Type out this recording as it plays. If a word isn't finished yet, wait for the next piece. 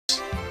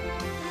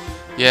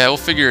Yeah, we'll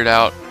figure it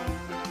out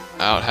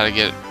how to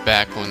get it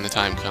back when the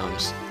time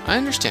comes. I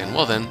understand.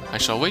 Well then, I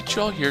shall wait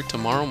you all here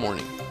tomorrow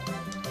morning.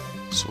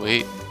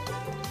 Sweet.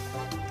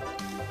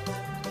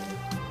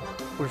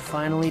 We're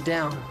finally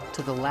down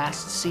to the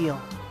last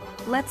seal.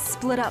 Let's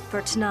split up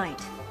for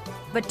tonight.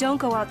 But don't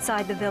go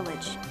outside the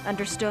village.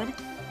 Understood?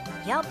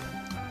 Yup.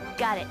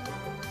 Got it.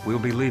 We'll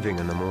be leaving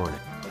in the morning.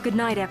 Good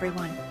night,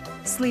 everyone.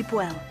 Sleep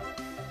well.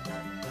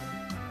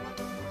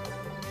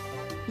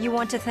 You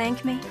want to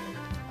thank me?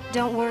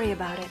 Don't worry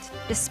about it.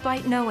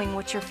 Despite knowing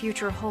what your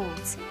future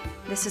holds,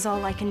 this is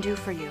all I can do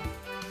for you.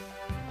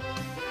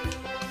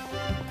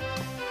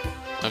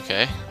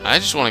 Okay. I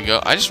just want to go.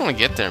 I just want to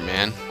get there,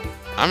 man.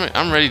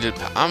 I'm ready to.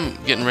 I'm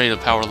getting ready to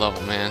power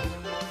level, man.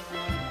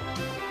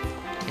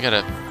 I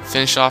gotta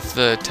finish off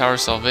the Tower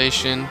of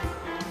Salvation.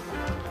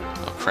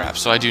 Oh crap!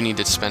 So I do need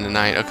to spend a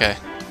night. Okay.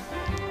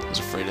 I was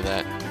afraid of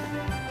that.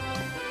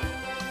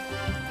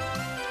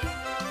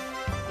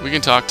 We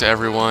can talk to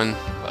everyone,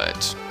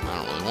 but I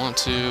don't really want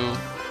to.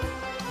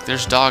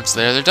 There's dogs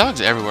there. There are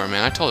dogs everywhere,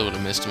 man. I totally would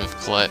have missed him if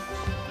Colette.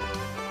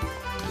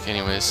 Okay,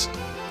 anyways,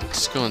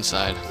 let's go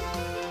inside.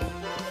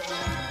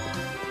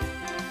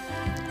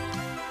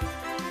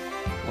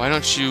 Why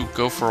don't you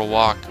go for a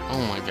walk?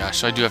 Oh my gosh,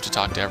 so I do have to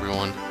talk to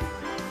everyone.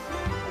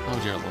 Oh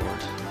dear lord.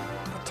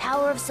 The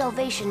Tower of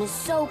Salvation is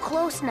so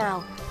close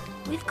now.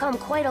 We've come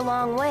quite a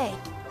long way.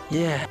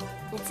 Yeah.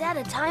 It's at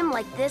a time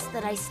like this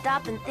that I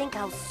stop and think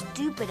how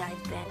stupid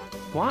I've been.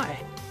 Why?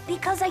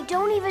 Because I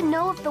don't even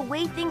know if the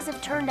way things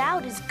have turned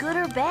out is good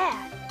or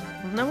bad.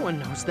 No one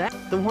knows that.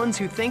 The ones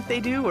who think they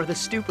do are the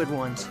stupid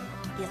ones.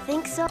 You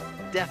think so?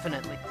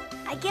 Definitely.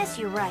 I guess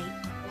you're right.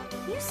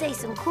 You say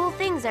some cool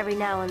things every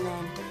now and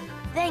then.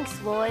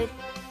 Thanks, Lloyd.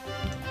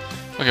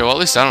 Okay, well at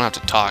least I don't have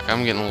to talk.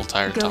 I'm getting a little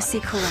tired of Go talking. see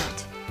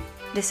Colette.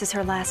 This is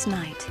her last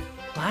night.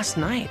 Last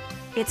night?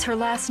 It's her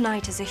last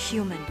night as a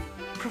human.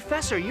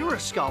 Professor, you're a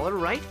scholar,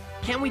 right?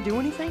 Can't we do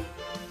anything?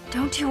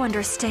 Don't you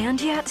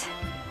understand yet?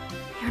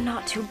 You're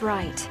not too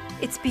bright.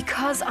 It's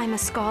because I'm a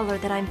scholar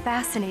that I'm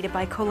fascinated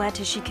by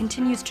Colette as she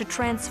continues to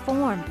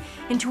transform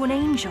into an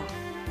angel.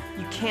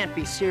 You can't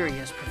be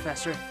serious,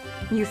 Professor.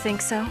 You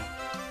think so?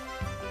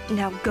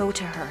 Now go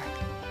to her.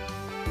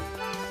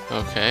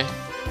 Okay.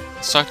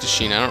 Let's talk to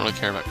Sheena. I don't really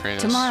care about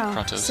Kratos. Tomorrow,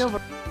 Kratos. Silver.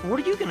 What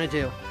are you gonna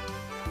do?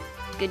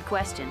 Good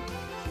question.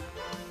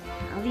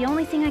 Well, the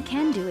only thing I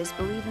can do is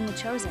believe in the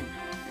Chosen.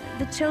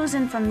 The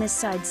Chosen from this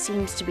side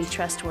seems to be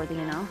trustworthy,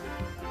 you know?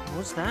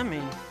 What's that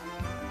mean?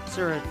 Is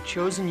there a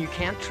chosen you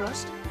can't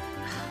trust?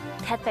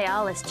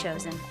 Tetheala's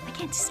Chosen. I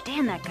can't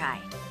stand that guy.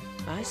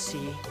 I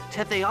see.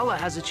 Tetheala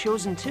has a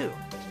chosen too.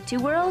 2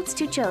 worlds,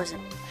 2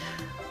 chosen.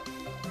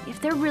 If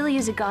there really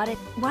is a god,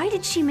 why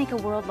did she make a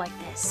world like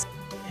this?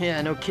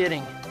 Yeah, no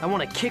kidding. I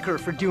want to kick her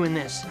for doing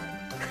this.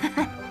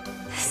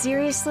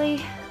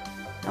 Seriously?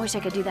 I wish I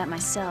could do that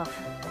myself.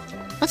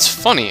 That's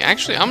funny.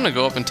 Actually, I'm gonna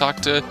go up and talk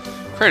to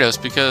Kratos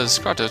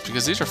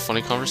because these are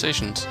funny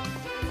conversations.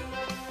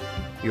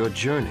 Your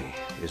journey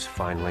is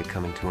finally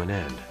coming to an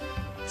end.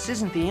 This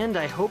isn't the end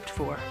I hoped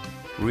for.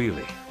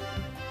 Really.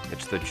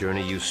 It's the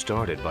journey you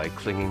started by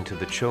clinging to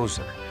the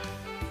Chosen.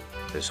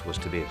 This was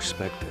to be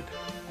expected.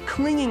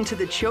 Clinging to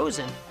the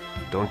Chosen?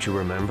 Don't you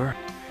remember?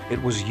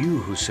 It was you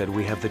who said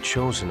we have the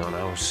Chosen on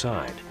our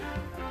side.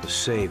 The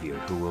Savior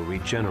who will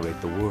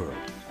regenerate the world.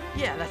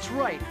 Yeah, that's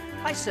right.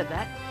 I said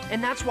that.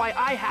 And that's why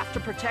I have to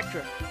protect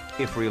her.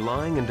 If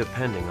relying and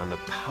depending on the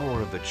power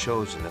of the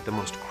Chosen at the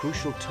most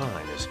crucial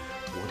time is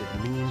what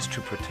it means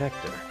to protect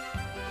her,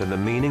 then the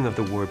meaning of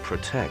the word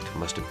protect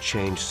must have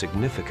changed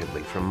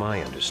significantly from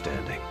my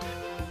understanding.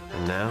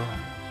 And now,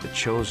 the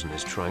Chosen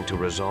is trying to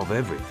resolve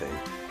everything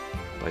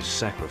by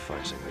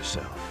sacrificing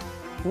herself.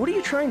 What are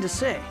you trying to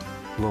say?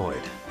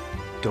 Lloyd,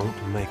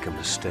 don't make a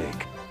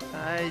mistake.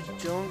 I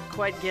don't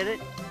quite get it,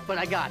 but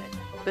I got it.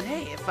 But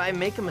hey, if I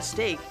make a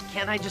mistake,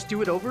 can't I just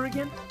do it over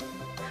again?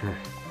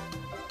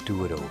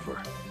 Do it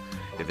over.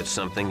 If it's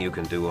something you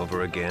can do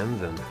over again,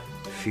 then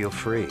feel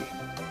free.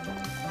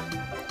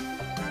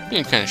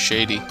 Being kind of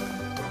shady.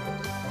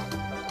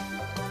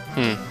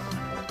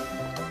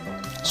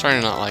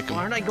 Starting to not like him.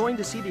 Aren't I going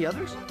to see the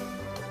others?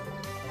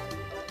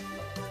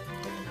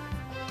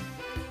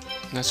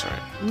 That's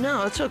alright.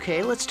 No, it's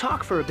okay. Let's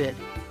talk for a bit.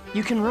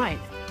 You can write.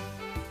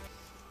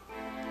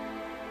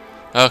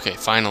 Okay,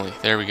 finally.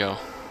 There we go.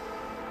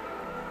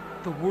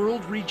 The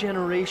world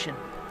regeneration.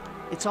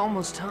 It's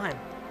almost time.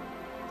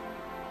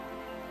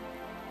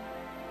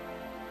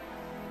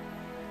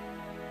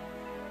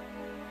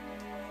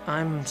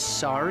 I'm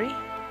sorry?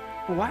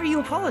 Why are you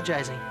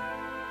apologizing?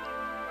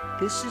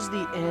 This is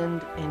the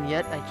end, and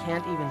yet I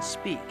can't even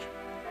speak.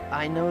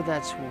 I know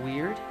that's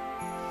weird.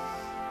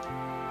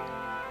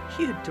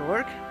 You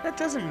dork, that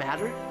doesn't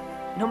matter.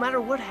 No matter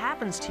what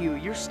happens to you,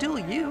 you're still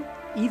you.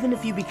 Even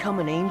if you become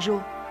an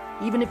angel,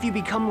 even if you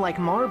become like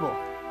marble,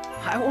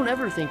 I won't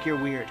ever think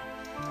you're weird.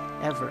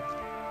 Ever.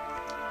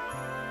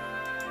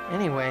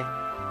 Anyway,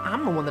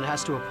 I'm the one that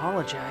has to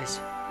apologize.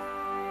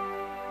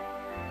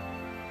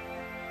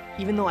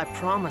 Even though I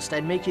promised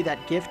I'd make you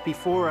that gift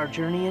before our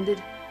journey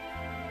ended,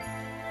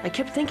 I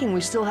kept thinking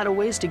we still had a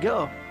ways to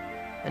go.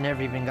 I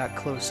never even got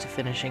close to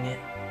finishing it.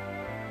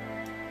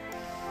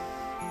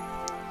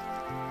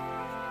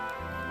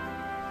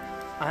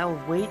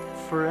 I'll wait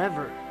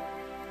forever.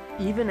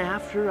 Even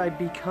after I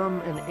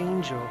become an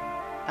angel,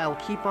 I'll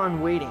keep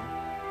on waiting.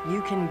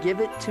 You can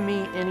give it to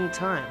me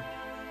anytime.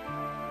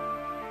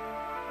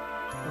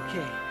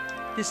 Okay,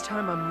 this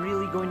time I'm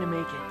really going to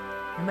make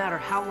it, no matter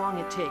how long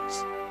it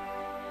takes.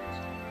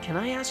 Can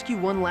I ask you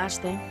one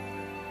last thing?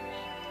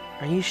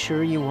 Are you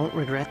sure you won't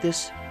regret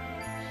this?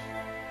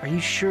 Are you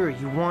sure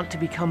you want to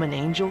become an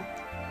angel?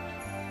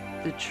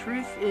 The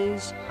truth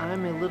is,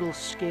 I'm a little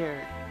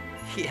scared.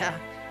 Yeah,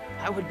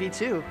 I would be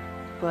too.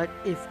 But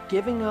if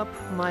giving up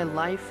my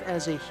life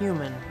as a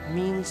human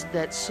means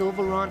that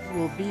Sylvarant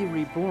will be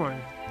reborn,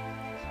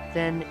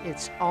 then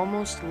it's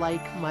almost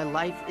like my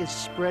life is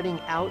spreading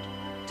out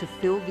to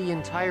fill the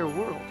entire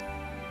world.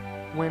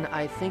 When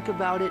I think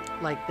about it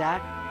like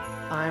that,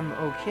 I'm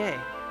okay.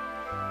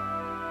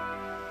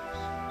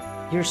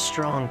 You're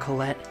strong,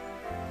 Colette.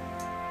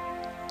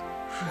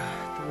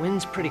 The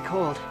wind's pretty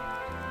cold.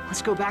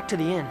 Let's go back to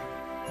the inn.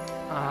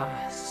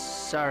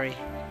 Sorry.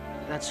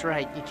 That's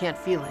right, you can't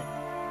feel it.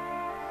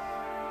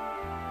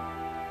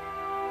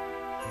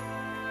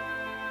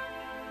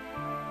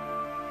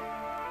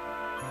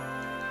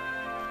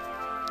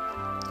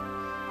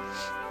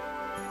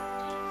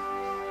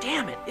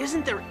 Damn it,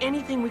 isn't there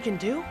anything we can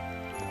do?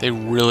 They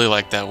really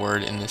like that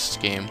word in this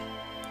game.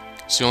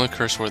 It's the only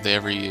curse word they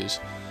ever use,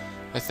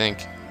 I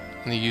think.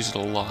 And they use it a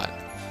lot.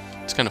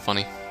 It's kind of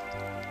funny.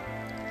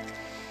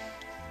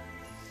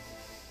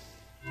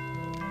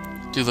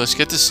 Dude, let's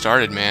get this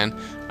started, man.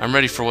 I'm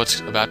ready for what's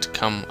about to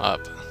come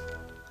up.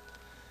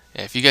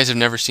 Yeah, if you guys have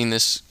never seen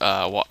this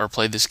or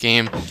played this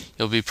game,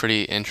 you'll be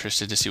pretty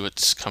interested to see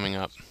what's coming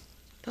up.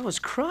 That was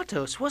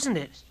Kratos, wasn't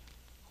it?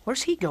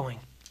 Where's he going?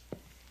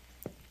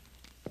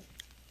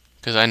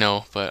 Because I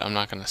know, but I'm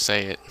not going to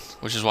say it,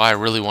 which is why I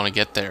really want to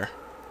get there.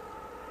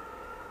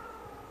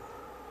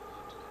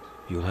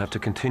 You'll have to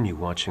continue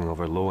watching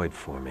over Lloyd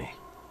for me.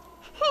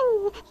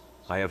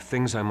 I have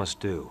things I must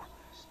do.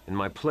 In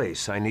my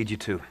place, I need you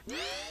to...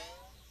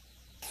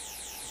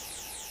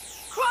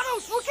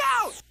 Kratos, look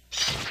out!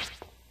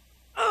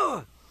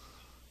 Ugh!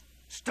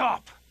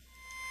 Stop!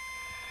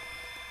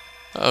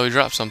 Oh, he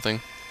dropped something.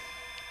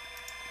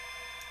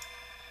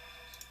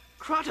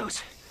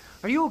 Kratos,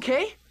 are you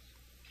okay?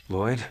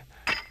 Lloyd,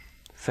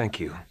 thank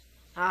you.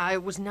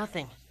 It was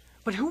nothing.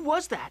 But who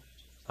was that?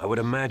 I would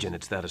imagine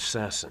it's that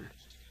assassin.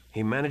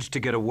 He managed to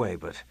get away,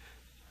 but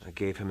I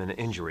gave him an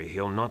injury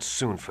he'll not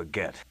soon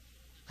forget.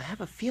 I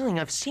have a feeling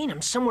I've seen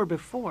him somewhere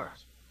before.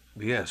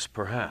 Yes,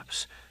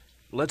 perhaps.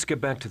 Let's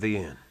get back to the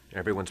inn.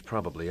 Everyone's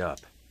probably up.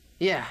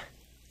 Yeah.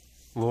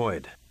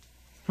 Lloyd.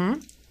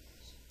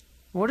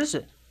 What is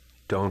it?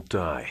 Don't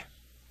die.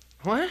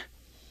 What?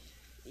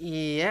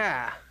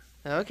 Yeah.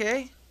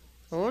 Okay.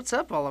 Well, what's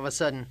up all of a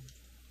sudden?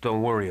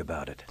 Don't worry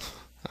about it.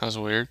 That was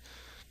weird.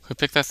 Can we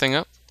pick that thing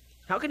up?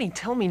 How can he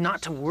tell me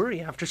not to worry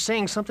after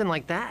saying something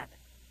like that?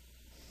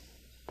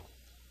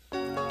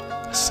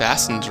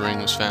 Assassin's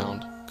ring was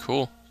found.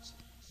 Cool.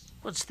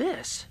 What's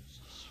this?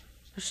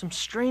 There's some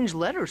strange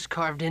letters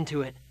carved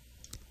into it.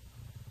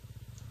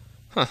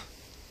 Huh.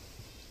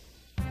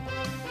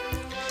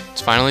 It's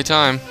finally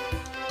time.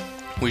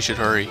 We should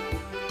hurry.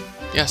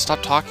 Yeah,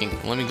 stop talking.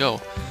 Let me go.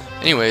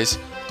 Anyways,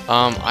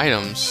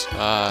 items.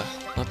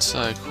 Let's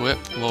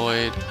equip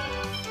Lloyd.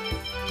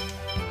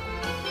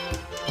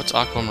 What's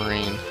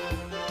aquamarine?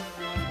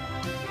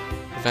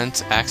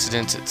 Prevents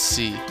accidents at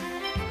sea.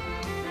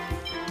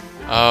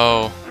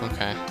 Oh,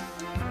 okay.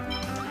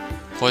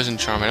 Poison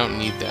charm, I don't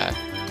need that,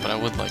 but I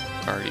would like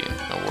Guardian,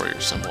 a warrior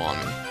symbol on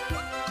me.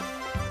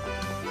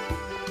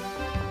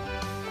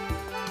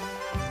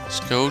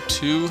 Let's go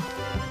to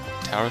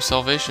Tower of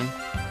Salvation.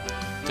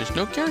 There's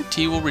no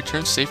guarantee we'll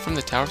return safe from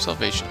the Tower of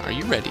Salvation. Are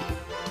you ready?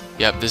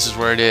 Yep, this is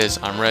where it is.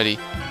 I'm ready.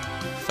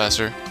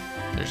 Professor,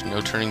 there's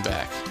no turning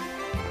back.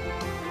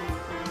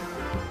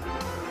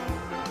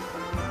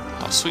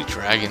 Oh, sweet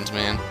dragons,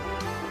 man.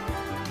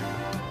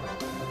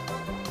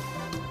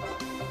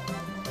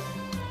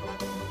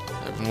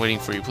 I've been waiting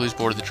for you. Please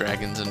board the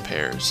dragons in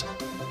pairs.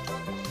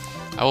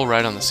 I will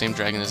ride on the same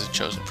dragon as the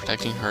Chosen.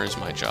 Protecting her is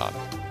my job.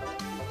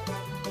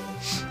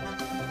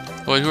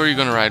 Lloyd, who are you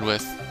going to ride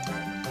with?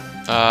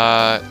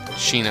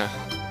 Sheena.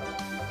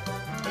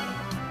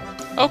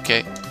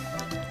 Okay.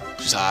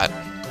 She's hot.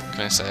 What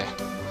can I say?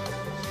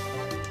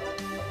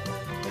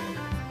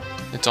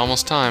 It's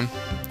almost time.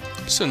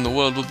 Soon the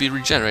world will be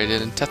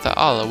regenerated and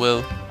Tethala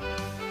will.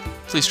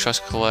 Please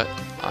trust Colette.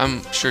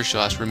 I'm sure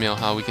she'll ask Ramil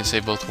how we can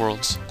save both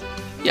worlds.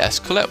 Yes,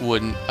 Colette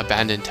wouldn't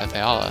abandon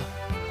Tethala.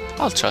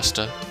 I'll trust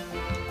her.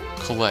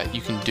 Colette,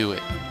 you can do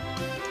it.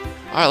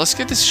 Alright, let's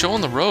get this show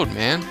on the road,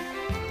 man.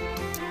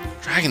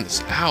 Dragging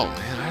this out,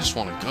 man. I just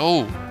want to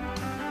go.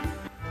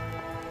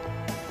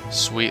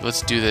 Sweet,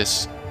 let's do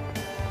this.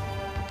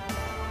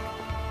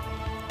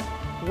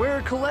 Where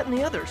are Colette and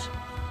the others?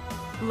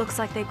 Looks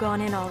like they've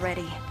gone in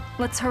already.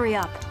 Let's hurry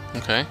up.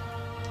 Okay.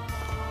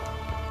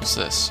 What's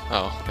this?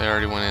 Oh, they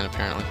already went in,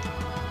 apparently.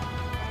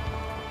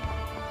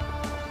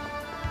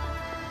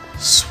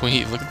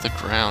 Sweet, look at the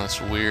ground,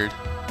 it's weird.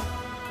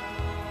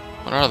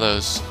 What are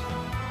those?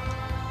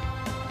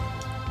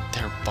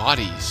 They're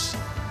bodies.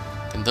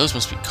 Then those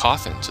must be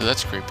coffins, so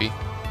that's creepy.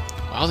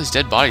 Why all these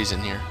dead bodies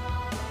in here?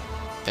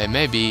 They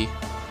may be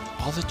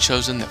all the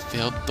chosen that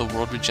failed the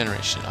world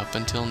regeneration up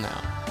until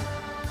now.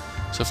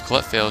 So if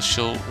Colette fails,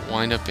 she'll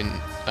wind up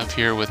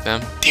here with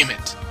them. Damn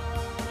it!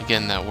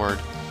 Again, that word.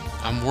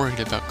 I'm worried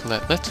about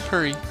Colette. Let's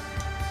hurry.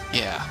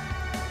 Yeah.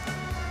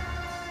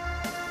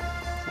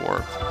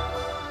 Warp.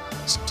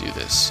 Let's do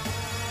this.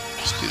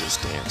 Let's do this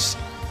dance.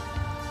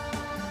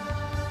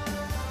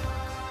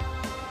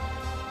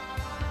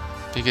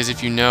 Because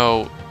if you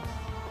know,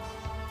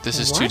 this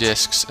is 2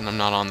 discs, and I'm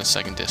not on the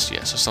 2nd disc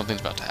yet, so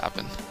something's about to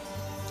happen.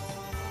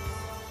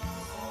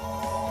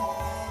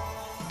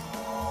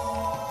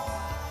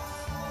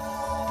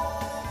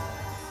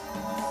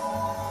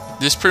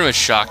 This pretty much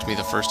shocked me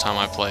the first time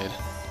I played.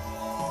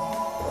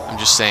 I'm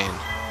just saying.